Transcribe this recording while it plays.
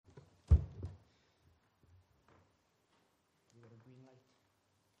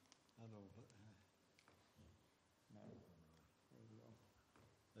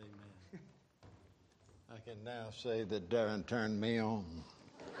can now say that Darren turned me on.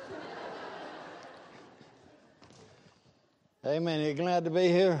 Amen. You glad to be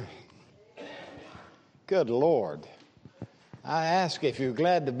here? Good Lord. I asked if you're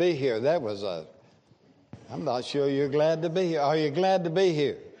glad to be here. I'm not sure you're glad to be here. Are you glad to be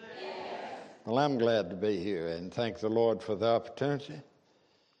here? Yes. Well, I'm glad to be here, and thank the Lord for the opportunity.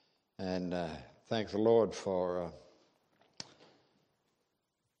 And thank the Lord for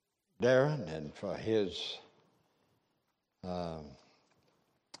Darren and for his I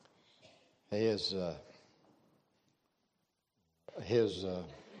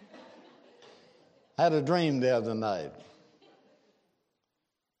had a dream the other night.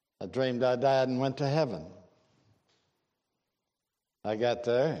 I dreamed I died and went to heaven. I got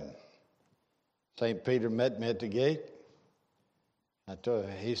there, and St. Peter met me at the gate.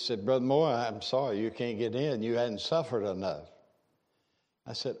 He said, "Brother Moore, I'm sorry you can't get in. You hadn't suffered enough."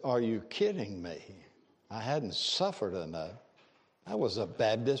 I said, "Are you kidding me? I hadn't suffered enough. I was a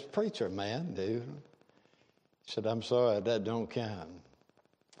Baptist preacher, man, dude." He said, "I'm sorry, that don't count."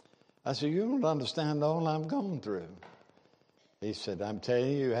 I said, "You don't understand all I'm going through." He said, "I'm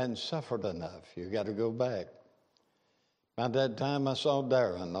telling you, you hadn't suffered enough. You got to go back." About that time, I saw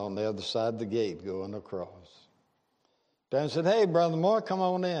Darren on the other side of the gate going across. Darren said, "Hey, Brother Moore, come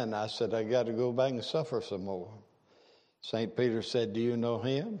on in." I said, "I got to go back and suffer some more." St. Peter said, "Do you know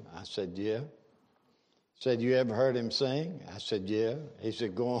him?" I said, "Yeah." He said, "You ever heard him sing?" I said, "Yeah." He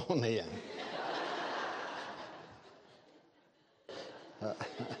said, "Go on in."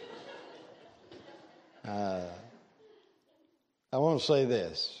 I want to say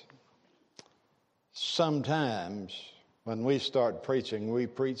this. Sometimes when we start preaching, we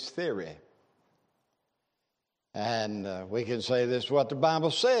preach theory. And we can say this is what the Bible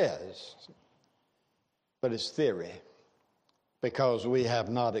says. But it's theory because we have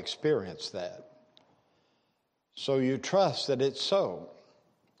not experienced that. So you trust that it's so.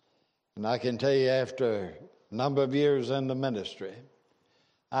 And I can tell you after a number of years in the ministry,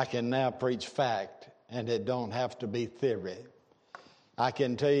 I can now preach fact, and it don't have to be theory. I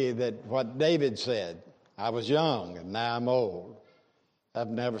can tell you that what David said, "I was young and now I'm old. I've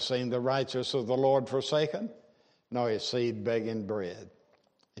never seen the righteous of the Lord forsaken, nor his seed begging bread."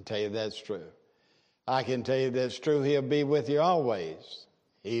 I can tell you that's true. I can tell you that's true. He'll be with you always,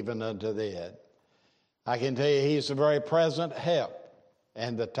 even unto the end. I can tell you he's a very present help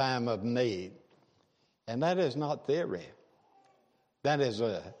in the time of need. And that is not theory. That is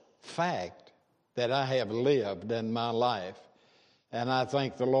a fact that I have lived in my life. And I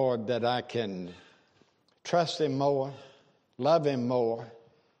thank the Lord that I can trust him more, love him more,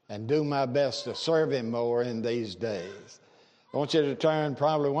 and do my best to serve him more in these days. I want you to turn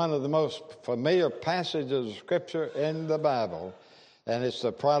probably one of the most familiar passages of Scripture in the Bible, and it's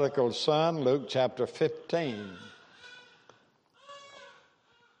the prodigal son, Luke chapter 15.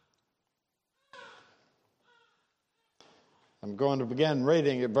 I'm going to begin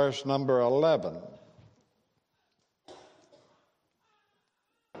reading at verse number 11.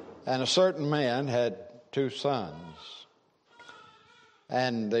 "And a certain man had 2 sons.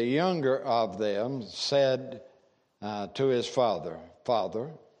 And the younger of them said to his father,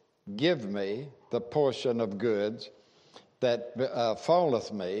 'Father, give me the portion of goods that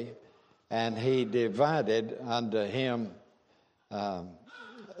falleth me.' And he divided unto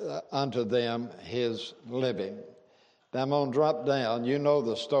them his living." Now I'm going to drop down. You know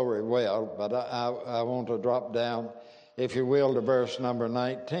the story well, but I want to drop down, if you will, to verse number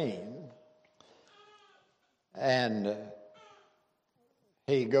 19. And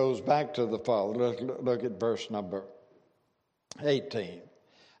he goes back to the father. Look at verse number 18.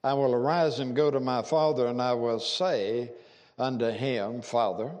 "I will arise and go to my father, and I will say unto him,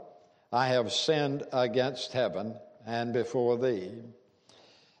 Father, I have sinned against heaven and before thee,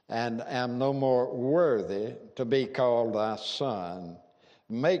 and am no more worthy to be called thy son.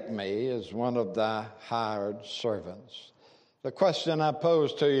 Make me as one of thy hired servants." The question I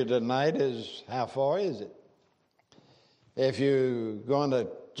pose to you tonight is, how far is it? If you're going to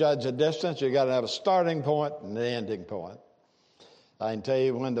judge a distance, you got to have a starting point and an ending point. I can tell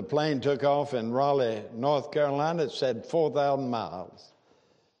you when the plane took off in Raleigh, North Carolina, it said 4,000 miles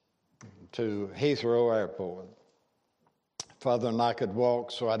to Heathrow Airport. Further than I could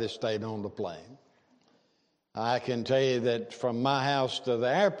walk, so I just stayed on the plane. I can tell you that from my house to the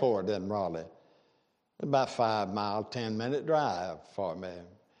airport in Raleigh, about 5 mile, 10-minute drive for me.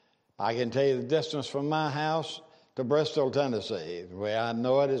 I can tell you the distance from my house to Bristol, Tennessee. The way I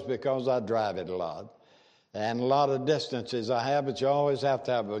know it is because I drive it a lot. And a lot of distances I have, but you always have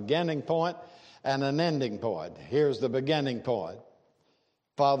to have a beginning point and an ending point. Here's the beginning point.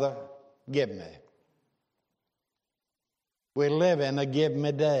 Father, give me. We live in a give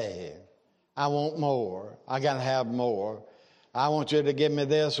me day. I want more. I got to have more. I want you to give me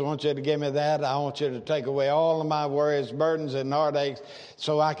this. I want you to give me that. I want you to take away all of my worries, burdens, and heartaches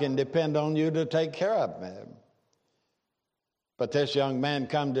so I can depend on you to take care of me. But this young man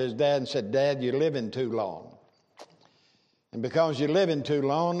come to his dad and said, Dad, you're living too long. And because you're living too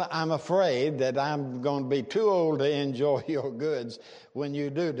long, I'm afraid that I'm going to be too old to enjoy your goods when you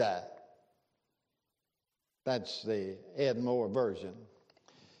do die. That's the Ed Moore version.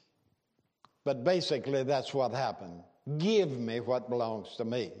 But basically, that's what happened. Give me what belongs to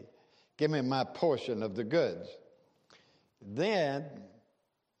me. Give me my portion of the goods. Then,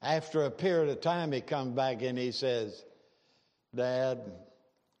 after a period of time, he comes back and he says, Dad,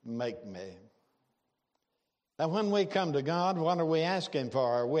 make me. And when we come to God, what are we asking for?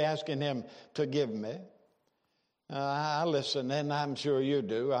 Are we asking Him to give me? I listen, and I'm sure you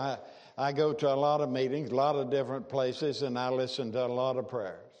do. I go to a lot of meetings, a lot of different places, and I listen to a lot of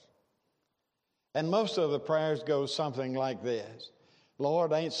prayers. And most of the prayers go something like this.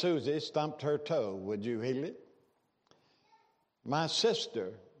 Lord, Aunt Susie stumped her toe. Would you heal it? My sister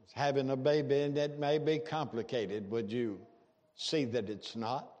is having a baby and it may be complicated. Would you see that it's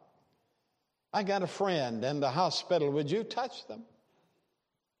not? I got a friend in the hospital. Would you touch them?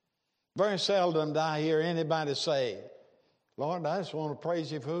 Very seldom do I hear anybody say, Lord, I just want to praise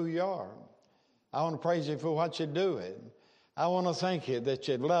you for who you are. I want to praise you for what you're doing. I want to thank you that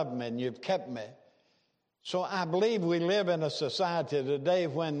you've loved me and you've kept me. So I believe we live in a society today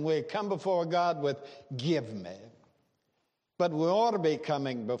when we come before God with give me. But we ought to be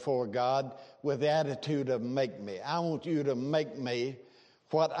coming before God with the attitude of make me. I want you to make me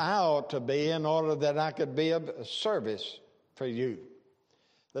what I ought to be in order that I could be of service for you.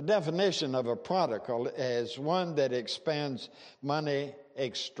 The definition of a prodigal is one that expends money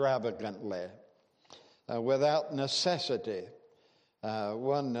extravagantly, without necessity,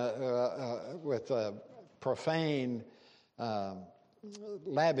 one with a profane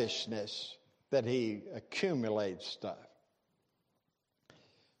lavishness that he accumulates stuff.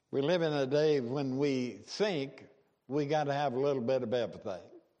 We live in a day when we think we got to have a little bit of everything.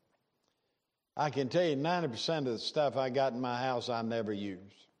 I can tell you 90% of the stuff I got in my house I never use.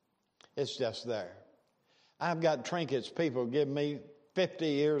 It's just there. I've got trinkets people give me 50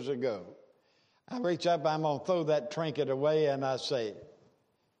 years ago. I reach up, I'm going to throw that trinket away, and I say,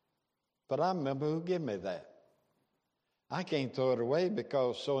 but I remember who gave me that. I can't throw it away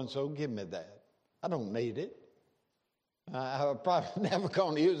because so-and-so give me that. I don't need it. I'm probably never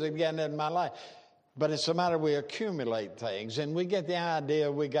going to use it again in my life. But it's a matter we accumulate things, and we get the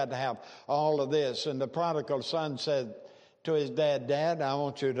idea we got to have all of this. And the prodigal son said to his dad, Dad, I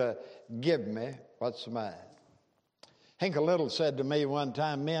want you to give me what's mine. Hinkle Little said to me one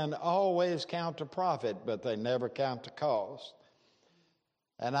time, men always count the profit, but they never count the cost.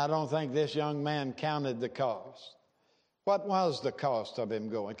 And I don't think this young man counted the cost. What was the cost of him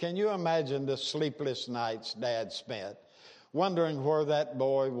going? Can you imagine the sleepless nights Dad spent wondering where that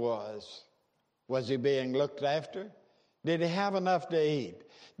boy was? Was he being looked after? Did he have enough to eat?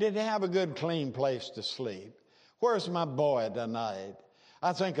 Did he have a good, clean place to sleep? Where's my boy tonight?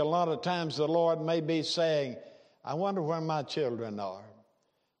 I think a lot of times the Lord may be saying, I wonder where my children are.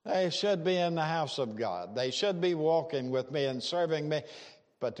 They should be in the house of God. They should be walking with me and serving me,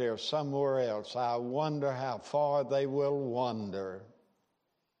 but they're somewhere else. I wonder how far they will wander.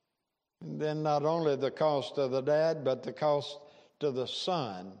 And then not only the cost of the dad, but the cost to the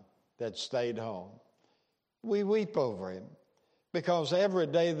son that stayed home. We weep over him because every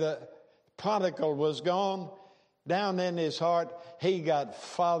day the prodigal was gone, down in his heart, he got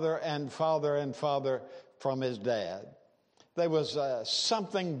farther and farther and farther from his dad. There was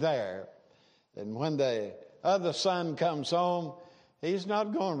something there. And when the other son comes home, he's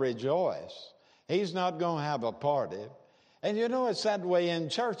not going to rejoice. He's not going to have a party. And you know, it's that way in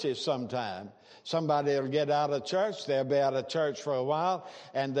churches sometimes. Somebody will get out of church, they'll be out of church for a while,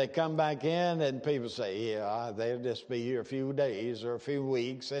 and they come back in, and people say, yeah, they'll just be here a few days or a few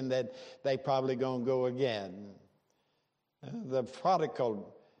weeks, and then they probably going to go again. The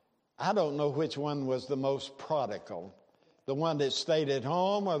prodigal, I don't know which one was the most prodigal, the one that stayed at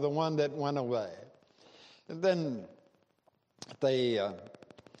home or the one that went away. And then the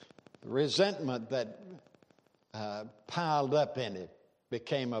resentment that piled up in it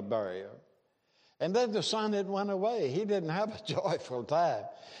became a barrier. And then the son that went away, he didn't have a joyful time.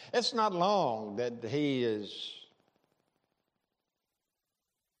 It's not long that he is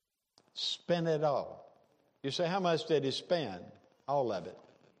spent it all. You say, how much did he spend? All of it.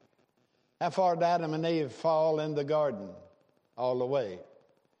 How far did Adam and Eve fall in the garden? All the way.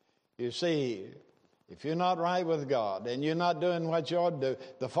 You see, If you're not right with God and you're not doing what you ought to do,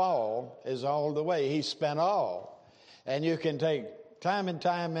 the fall is all the way. He spent all. And you can take time and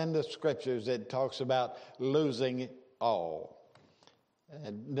time in the scriptures it talks about losing all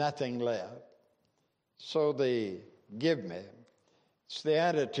and nothing left. So the give me, it's the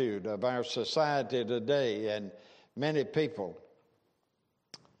attitude of our society today, and many people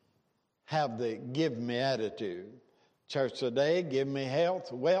have the give me attitude. Church today, give me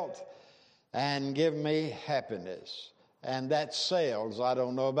health, wealth, and give me happiness. And that sells. I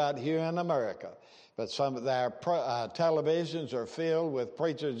don't know about here in America, but some of our televisions are filled with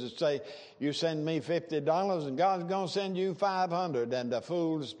preachers that say, you send me $50 and God's going to send you $500, and the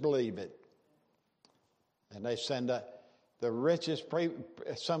fools believe it. And they send some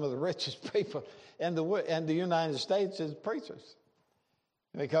of the richest people in the United States as preachers,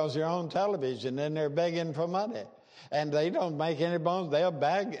 because they're on television and they're begging for money. And they don't make any bones. They'll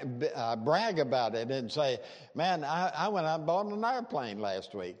brag about it and say, man, I went out and bought an airplane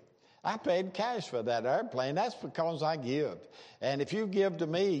last week. I paid cash for that airplane. That's because I give. And if you give to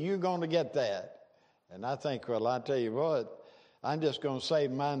me, you're going to get that. And I think, well, I tell you what, I'm just going to save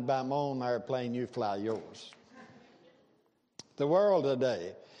mine by my own airplane. You fly yours. The world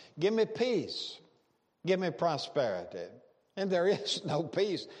today, give me peace. Give me prosperity. And there is no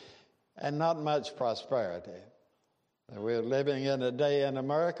peace and not much prosperity. We're living in a day in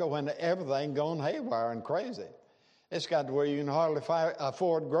America when everything going haywire and crazy. It's got to where you can hardly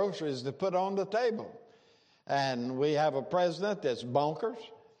afford groceries to put on the table. And we have a president that's bonkers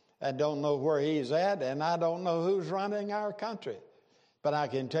and don't know where he's at, and I don't know who's running our country. But I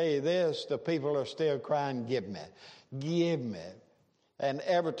can tell you this, the people are still crying, give me, give me. And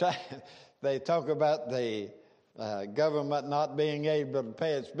every time they talk about the government not being able to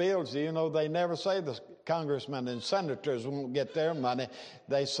pay its bills, you know, they never say the congressmen and senators won't get their money.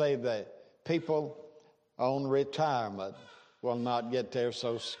 They say the people on retirement will not get their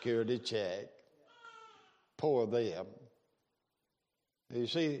Social Security check. Poor them. You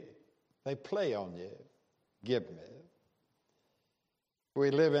see, they play on you. Give me.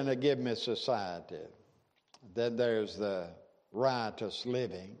 We live in a give me society. Then there's the riotous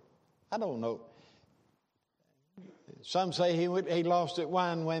living. I don't know. Some say he lost it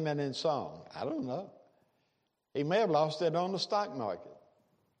wine, women, and song. I don't know. He may have lost it on the stock market.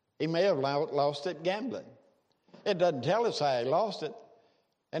 He may have lost it gambling. It doesn't tell us how he lost it.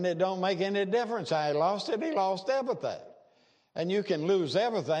 And it don't make any difference how he lost it. He lost everything. And you can lose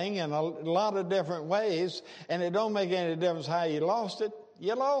everything in a lot of different ways, and it don't make any difference how you lost it.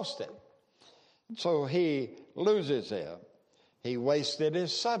 You lost it. So he loses it. He wasted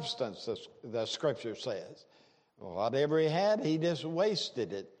his substance, the scripture says. Whatever he had, he just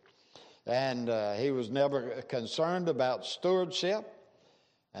wasted it. And he was never concerned about stewardship,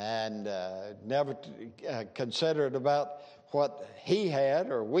 and never considered about what he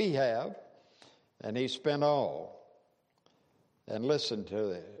had or we have. And he spent all. And listen to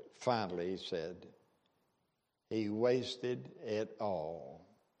it. Finally, he said, he wasted it all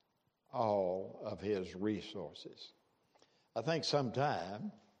of his resources. I think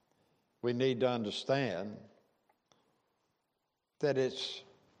sometime we need to understand that it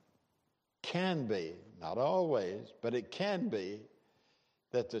can be, not always, but it can be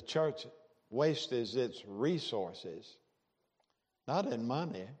that the church wastes its resources, not in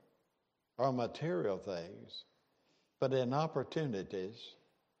money or material things, but in opportunities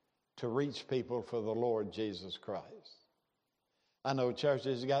to reach people for the Lord Jesus Christ. I know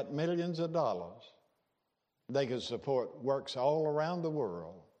churches got millions of dollars. They could support works all around the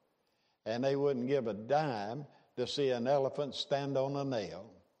world, and they wouldn't give a dime to see an elephant stand on a nail.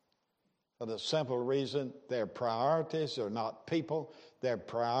 For the simple reason their priorities are not people, their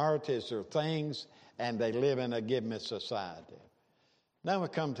priorities are things, and they live in a give me society. Now we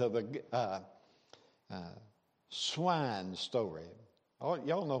come to the swine story. Oh,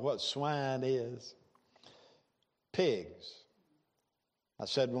 y'all know what swine is? Pigs. I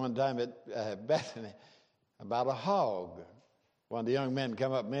said one time at Bethany about a hog. One of the young men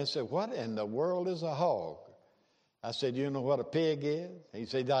come up to me and said, what in the world is a hog? I said, you know what a pig is? He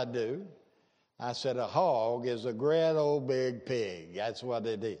said, I do. I said, a hog is a great old big pig. That's what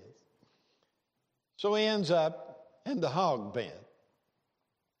it is. So he ends up in the hog pen.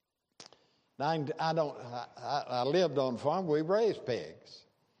 Now, I lived on a farm. We raised pigs.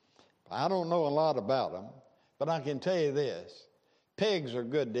 I don't know a lot about them, but I can tell you this. Pigs are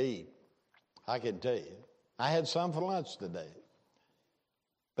good to eat. I can tell you. I had some for lunch today,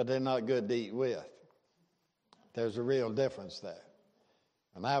 but they're not good to eat with. There's a real difference there.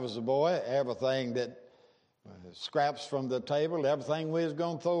 When I was a boy, everything that scraps from the table, everything we was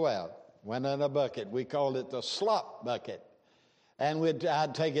going to throw out. went in a bucket. We called it the slop bucket. And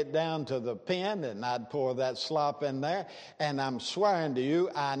I'd take it down to the pen, and I'd pour that slop in there. And I'm swearing to you,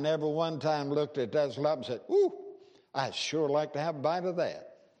 I never one time looked at that slop and said, ooh, I'd sure like to have a bite of that.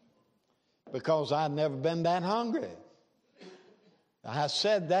 Because I'd never been that hungry. I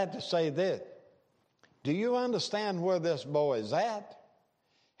said that to say this. Do you understand where this boy is at?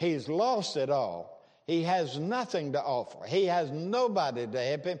 He's lost it all. He has nothing to offer. He has nobody to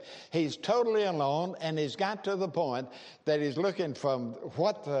help him. He's totally alone, and he's got to the point that he's looking from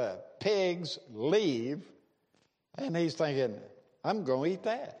what the pigs leave, and he's thinking, I'm going to eat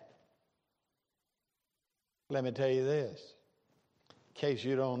that. Let me tell you this. In case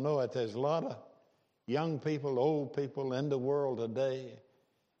you don't know it, there's a lot of young people, old people in the world today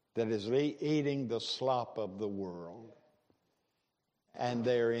that is eating the slop of the world, and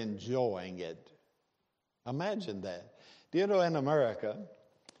they're enjoying it. Imagine that. Do you know in America,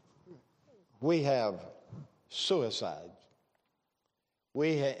 we have suicides.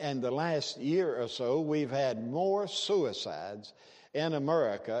 In the last year or so, we've had more suicides in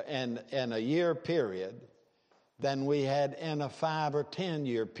America in a year period than we had in a 5 or 10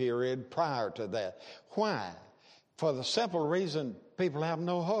 year period prior to that. Why? For the simple reason people have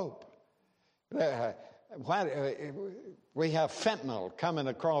no hope. We have fentanyl coming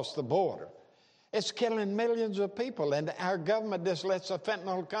across the border. It's killing millions of people, and our government just lets the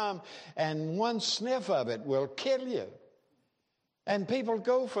fentanyl come, and one sniff of it will kill you. And people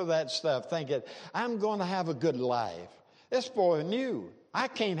go for that stuff thinking, I'm going to have a good life. This boy knew, I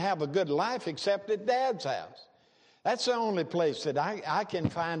can't have a good life except at Dad's house. That's the only place that I can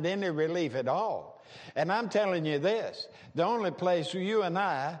find any relief at all. And I'm telling you this, the only place you and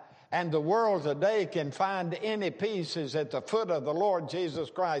I and the world today can find any peace is at the foot of the Lord Jesus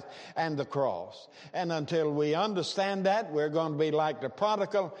Christ and the cross. And until we understand that, we're going to be like the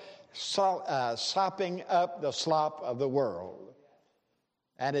prodigal sopping up the slop of the world.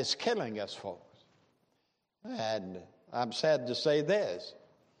 And it's killing us, folks. And I'm sad to say this.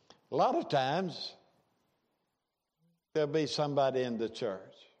 A lot of times, there'll be somebody in the church.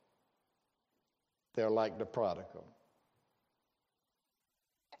 They're like the prodigal.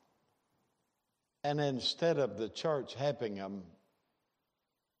 And instead of the church helping them,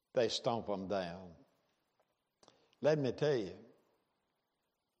 they stomp them down. Let me tell you,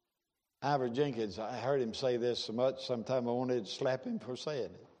 Ivor Jenkins, I heard him say this so much, sometime I wanted to slap him for saying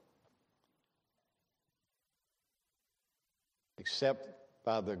it. Except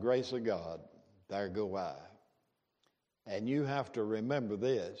by the grace of God, there go I. And you have to remember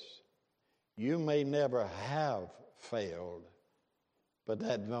this. You may never have failed, but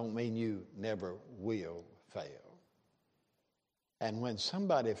that don't mean you never will fail. And when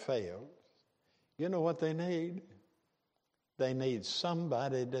somebody fails, you know what they need? They need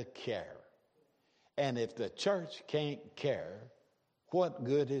somebody to care. And if the church can't care, what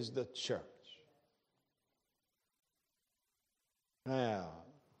good is the church? Now,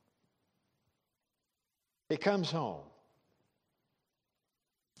 he comes home.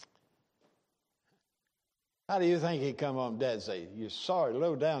 How do you think he come home? Dad say, you're sorry,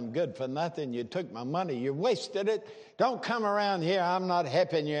 low down, good for nothing. You took my money. You wasted it. Don't come around here. I'm not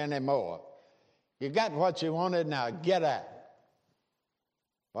helping you anymore. You got what you wanted. Now get out.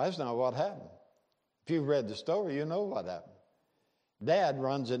 Well, that's not what happened. If you've read the story, you know what happened. Dad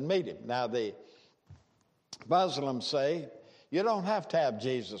runs and meet him. Now, the Muslims say you don't have to have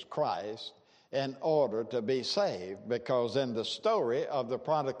Jesus Christ in order to be saved, because in the story of the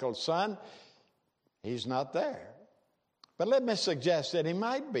prodigal son, he's not there. But let me suggest that he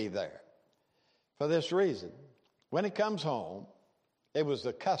might be there for this reason. When he comes home, it was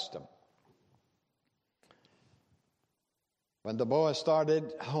the custom. When the boy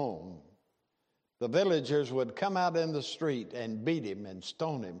started home, the villagers would come out in the street and beat him and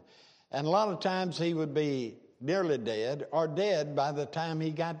stone him. And a lot of times he would be nearly dead or dead by the time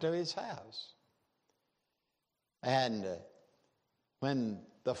he got to his house. And when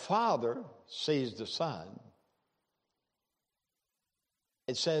the father sees the son,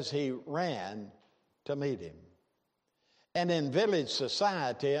 it says he ran to meet him. And in village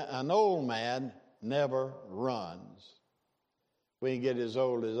society, an old man never runs. We can get as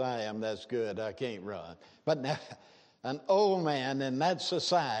old as I am, that's good, I can't run. But now, an old man in that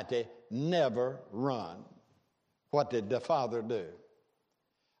society never run. What did the father do?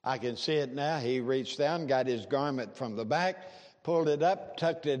 I can see it now. He reached down, got his garment from the back, pulled it up,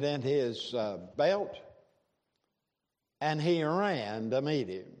 tucked it in his belt, and he ran to meet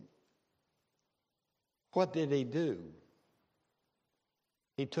him. What did he do?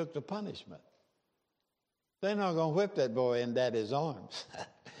 He took the punishment. They're not going to whip that boy in daddy's arms.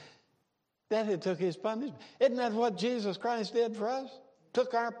 Daddy took his punishment. Isn't that what Jesus Christ did for us?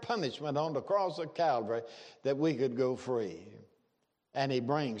 Took our punishment on the cross of Calvary that we could go free. And he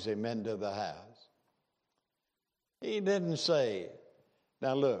brings him into the house. He didn't say,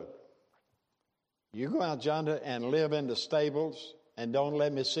 now look, you go out yonder and live in the stables and don't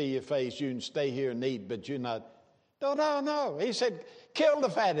let me see your face. You can stay here and eat, but you're not. No. He said, kill the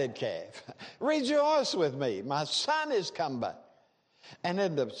fatted calf. Rejoice with me. My son has come back. And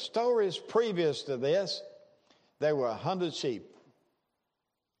in the stories previous to this, there were 100 sheep.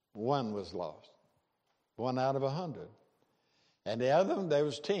 One was lost. 1 out of 100. And the other one, there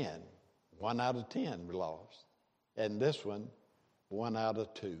was 10. 1 out of 10 were lost. And this one, 1 out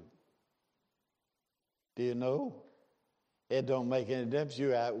of 2. Do you know? It don't make any difference.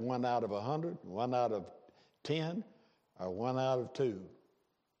 You're at 1 out of 100, 1 out of 10, or 1 out of 2.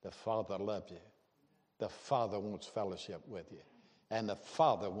 The Father loves you. The Father wants fellowship with you. And the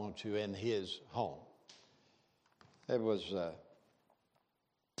Father wants you in his home. It was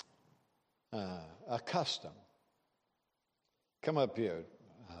a custom. Come up here,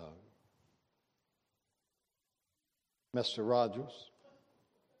 Mr. Rogers.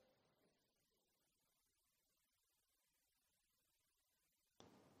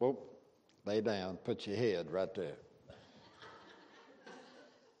 Whoop, lay down, put your head right there.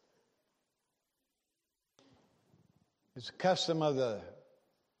 It's a custom of the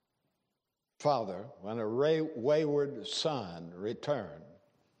father, when a wayward son returned,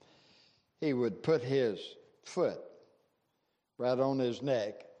 he would put his foot right on his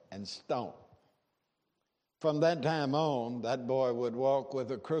neck and stomp. From that time on, that boy would walk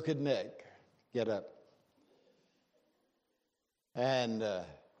with a crooked neck. Get up. And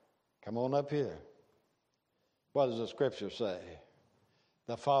come on up here. What does the scripture say?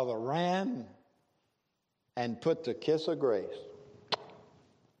 The father ran and put the kiss of grace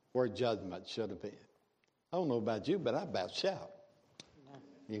where judgment should have been. I don't know about you, but I about shout.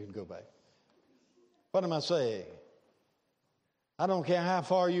 You can go back. What am I saying? I don't care how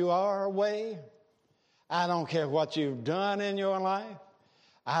far you are away. I don't care what you've done in your life.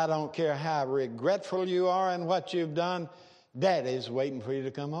 I don't care how regretful you are in what you've done. Daddy's waiting for you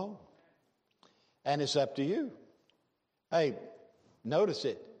to come home. And it's up to you. Hey, notice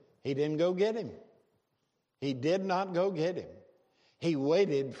it. He didn't go get him. He did not go get him. He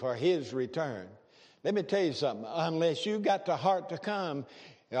waited for his return. Let me tell you something. Unless you got the heart to come,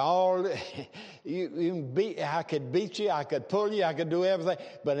 I could beat you, I could pull you, I could do everything.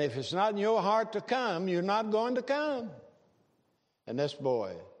 But if it's not in your heart to come, you're not going to come. And this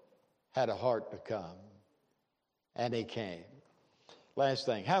boy had a heart to come. And he came. Last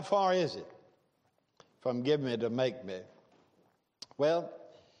thing. How far is it from give me to make me? Well,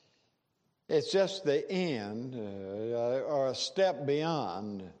 it's just the end or a step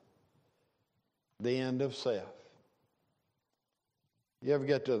beyond the end of self. You ever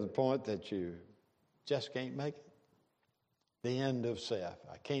get to the point that you just can't make it? The end of self.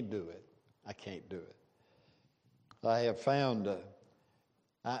 I can't do it. I can't do it. I have found,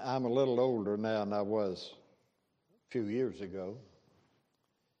 I'm a little older now than I was a few years ago.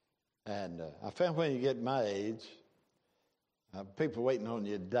 And I found when you get my age, people waiting on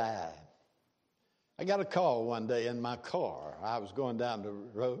you to die. I got a call one day in my car. I was going down the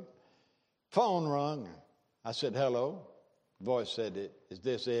road. Phone rung. I said, hello. Voice said, is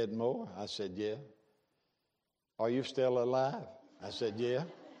this Ed Moore? I said, yeah. Are you still alive? I said, yeah.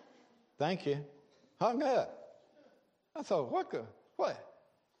 Thank you. Hung up. I thought, what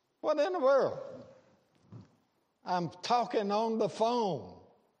in the world? I'm talking on the phone.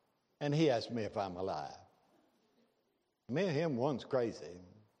 And he asked me if I'm alive. Me and him, one's crazy.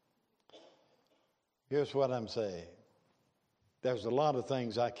 Here's what I'm saying. There's a lot of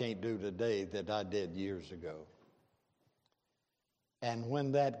things I can't do today that I did years ago. And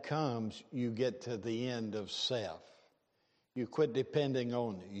when that comes, you get to the end of self. You quit depending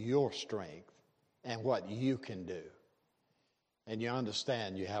on your strength and what you can do. And you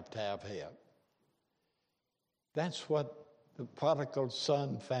understand you have to have help. That's what the prodigal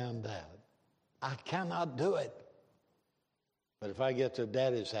son found out. I cannot do it. But if I get to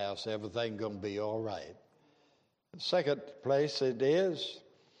Daddy's house, everything's going to be all right. The second place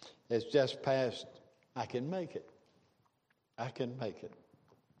it's just past, I can make it. I can make it.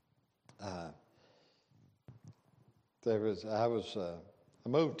 I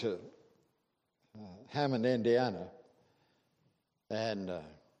moved to Hammond, Indiana, and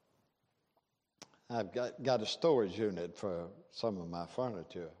I've got a storage unit for some of my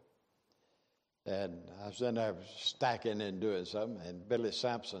furniture. And I was in there stacking and doing something, and Billy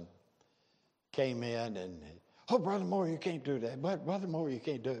Sampson came in and, Oh, Brother Moore, you can't do that. Brother Moore, you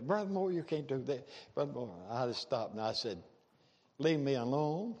can't do it. Brother Moore, you can't do that. Brother Moore. I just stopped and I said, leave me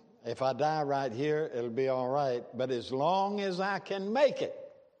alone. If I die right here, it'll be all right. But as long as I can make it,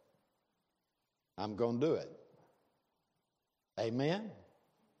 I'm going to do it. Amen?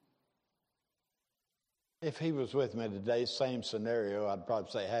 If he was with me today, same scenario, I'd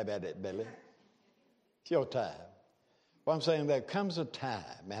probably say, have at it, Billy. It's your time. Well, I'm saying there comes a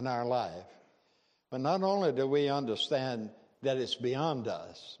time in our life when not only do we understand that it's beyond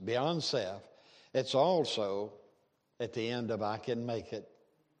us, beyond self, it's also at the end of I can make it,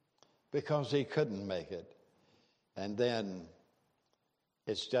 because he couldn't make it. And then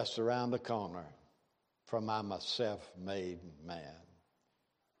it's just around the corner from I'm a self-made man.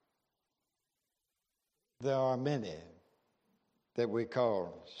 There are many that we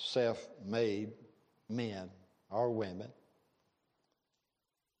call self-made men or women.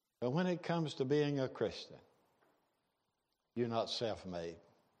 But when it comes to being a Christian, you're not self-made.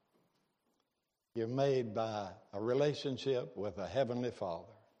 You're made by a relationship with a Heavenly Father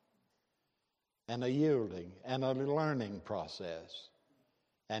and a yielding and a learning process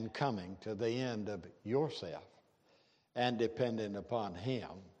and coming to the end of yourself and depending upon Him.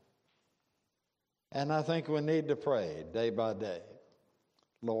 And I think we need to pray day by day,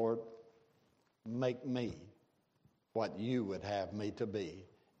 Lord, make me what you would have me to be.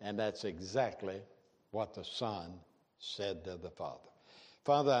 And that's exactly what the Son said to the Father.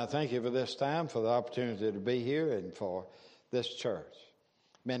 Father, I thank you for this time, for the opportunity to be here and for this church.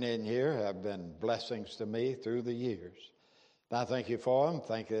 Many in here have been blessings to me through the years. And I thank you for them.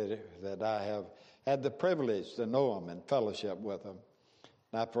 Thank you that I have had the privilege to know them and fellowship with them.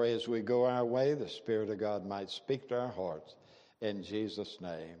 And I pray as we go our way, the Spirit of God might speak to our hearts. In Jesus'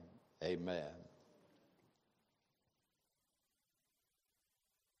 name, amen.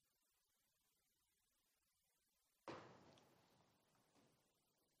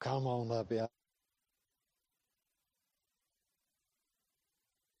 Come on up here.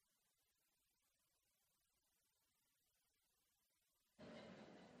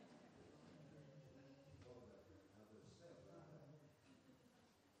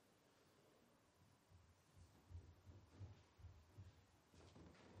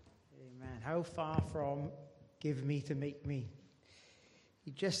 Amen. How far from give me to make me? He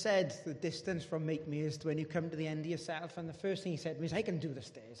just said the distance from make me is to when you come to the end of yourself, and the first thing he said was, I can do the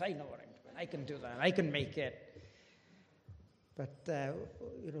stairs, I know what I'm doing, I can do that, I can make it. But,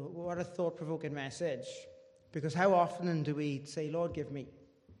 what a thought-provoking message. Because how often do we say, Lord, give me.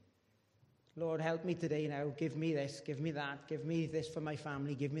 Lord, help me today now, give me this, give me that, give me this for my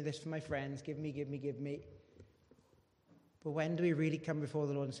family, give me this for my friends, give me. But when do we really come before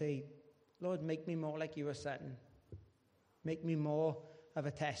the Lord and say, Lord, make me more like your Son. Make me more of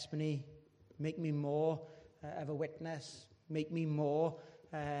a testimony. Make me more of a witness. Make me more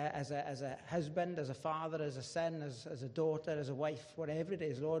as a husband, as a father, as a son, as a daughter, as a wife, whatever it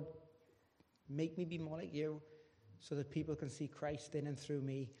is. Lord, make me be more like you so that people can see Christ in and through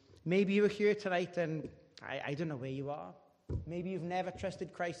me. Maybe you're here tonight and I don't know where you are. Maybe you've never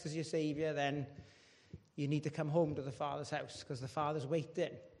trusted Christ as your Savior. Then you need to come home to the Father's house because the Father's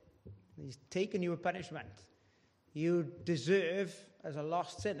waiting. He's taken you a punishment. You deserve, as a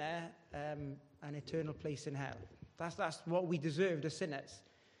lost sinner, an eternal place in hell. That's what we deserved as sinners.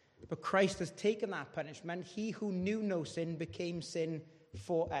 But Christ has taken that punishment. He who knew no sin became sin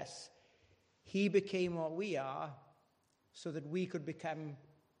for us. He became what we are so that we could become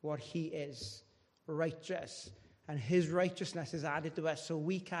what he is, righteous. And his righteousness is added to us so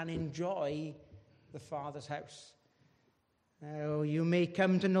we can enjoy the Father's house. Now, you may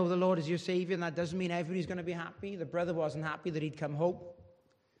come to know the Lord as your Savior, and that doesn't mean everybody's going to be happy. The brother wasn't happy that he'd come home,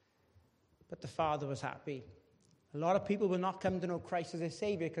 but the Father was happy. A lot of people will not come to know Christ as their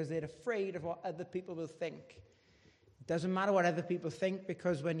Savior because they're afraid of what other people will think. It doesn't matter what other people think,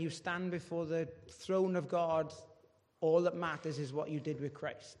 because when you stand before the throne of God, all that matters is what you did with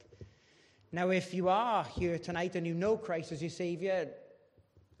Christ. Now, if you are here tonight and you know Christ as your Savior,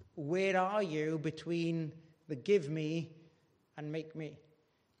 where are you between the give me and make me?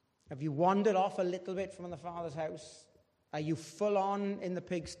 Have you wandered off a little bit from the Father's house? Are you full on in the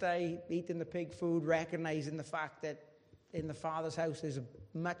pigsty, eating the pig food, recognizing the fact that in the Father's house there's a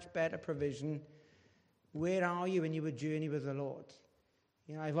much better provision? Where are you in your journey with the Lord?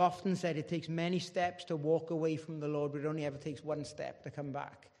 You know, I've often said it takes many steps to walk away from the Lord, but it only ever takes one step to come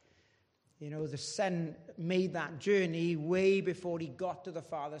back. You know, the Son made that journey way before he got to the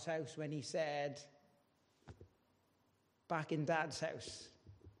Father's house when he said, back in Dad's house,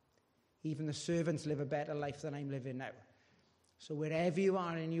 even the servants live a better life than I'm living now. So wherever you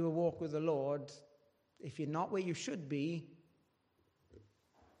are in your walk with the Lord, if you're not where you should be,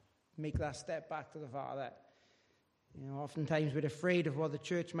 make that step back to the Father. You know, oftentimes we're afraid of what the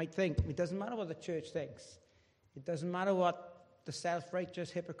church might think. It doesn't matter what the church thinks. It doesn't matter what the self-righteous,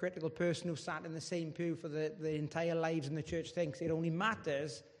 hypocritical person who sat in the same pew for the entire lives in the church thinks. It only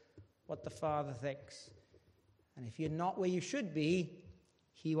matters what the Father thinks. And if you're not where you should be,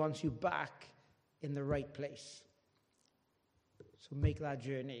 he wants you back in the right place. So make that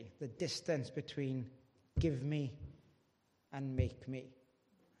journey, the distance between give me and make me.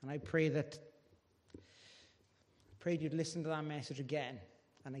 And I prayed you'd listen to that message again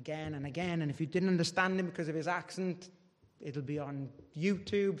and again and again. And if you didn't understand him because of his accent, it'll be on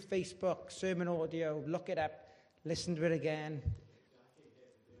YouTube, Facebook, sermon audio. Look it up, listen to it again.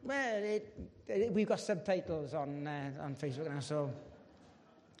 Well, we've got subtitles on Facebook now, so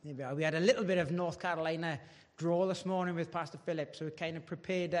we had a little bit of North Carolina draw this morning with Pastor Philip, so it kind of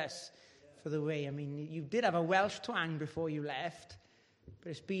prepared us for the way. I mean, you did have a Welsh twang before you left, but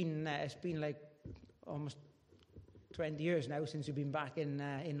it's been like almost 20 years now since you've been back in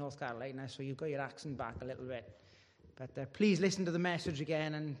North Carolina, so you've got your accent back a little bit. But please listen to the message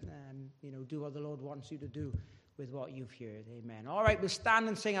again and do what the Lord wants you to do with what you've heard. Amen. All right, we'll stand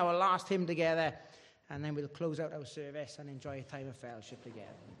and sing our last hymn together, and then we'll close out our service and enjoy a time of fellowship together.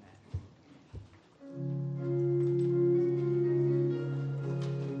 Amen.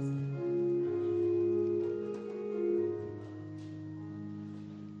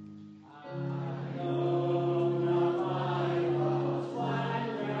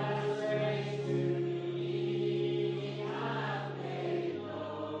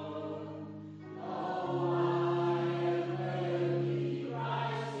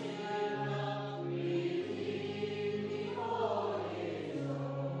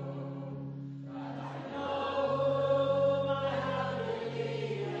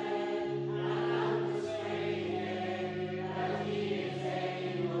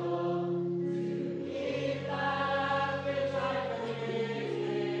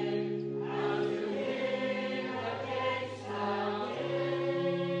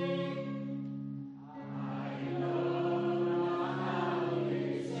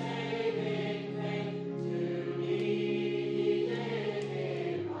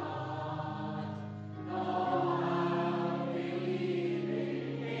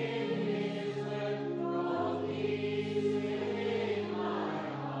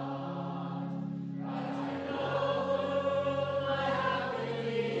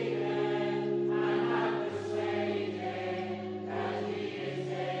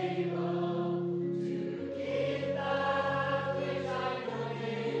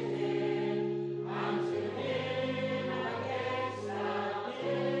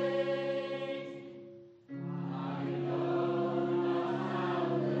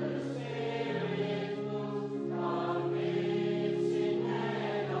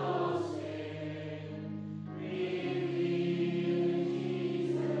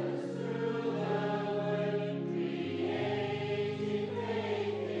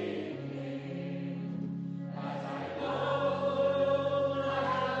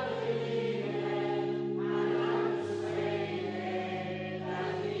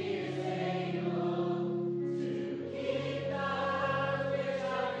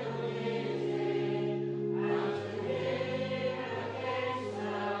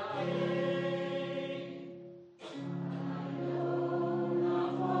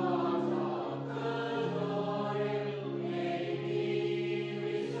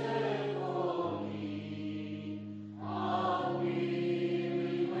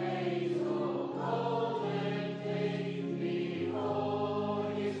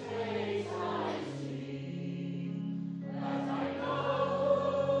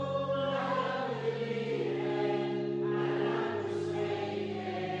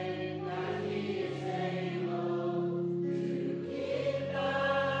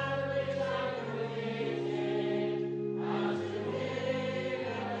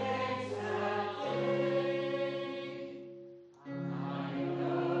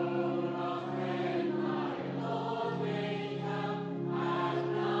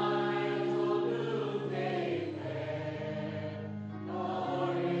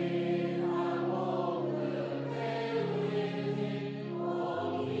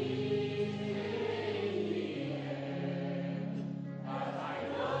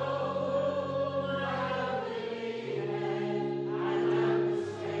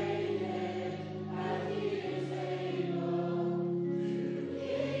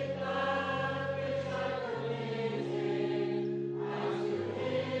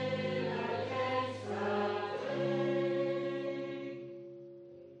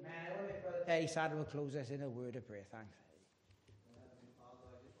 Hey, Sad will close us in a word of prayer. Thanks. Heavenly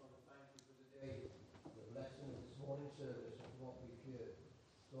Father, I just want to thank you for the day, the blessing of this morning's service and what we've heard.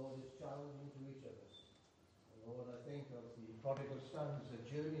 Lord, it's challenging to each of us. And Lord, I think of the prodigal sons, the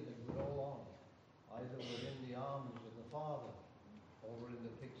journey that we're all on. Either we're in the arms of the Father or we're in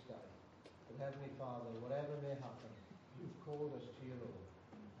the pigsty. But Heavenly Father, whatever may happen, you've called us to your own.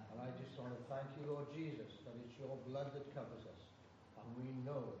 And I just want to thank you, Lord Jesus, that it's your blood that covers us. And we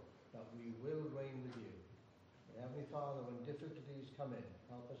know that we will reign with you. But Heavenly Father, when difficulties come in,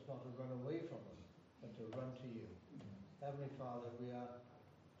 help us not to run away from them, but to run to you. Heavenly Father, we are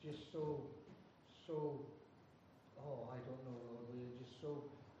just so, I don't know, Lord, we are just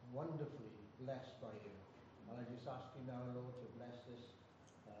so wonderfully blessed by you. And I just ask you now, Lord, to bless this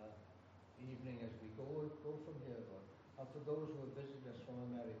evening as we go from here, Lord. And for those who are visiting us from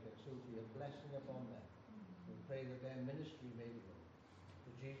America, too, be a blessing upon them. We pray that their ministry may grow.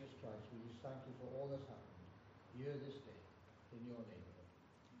 For Jesus Christ, we just thank you for all that's happened here this day. In your name, Lord.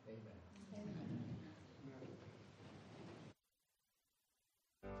 Amen.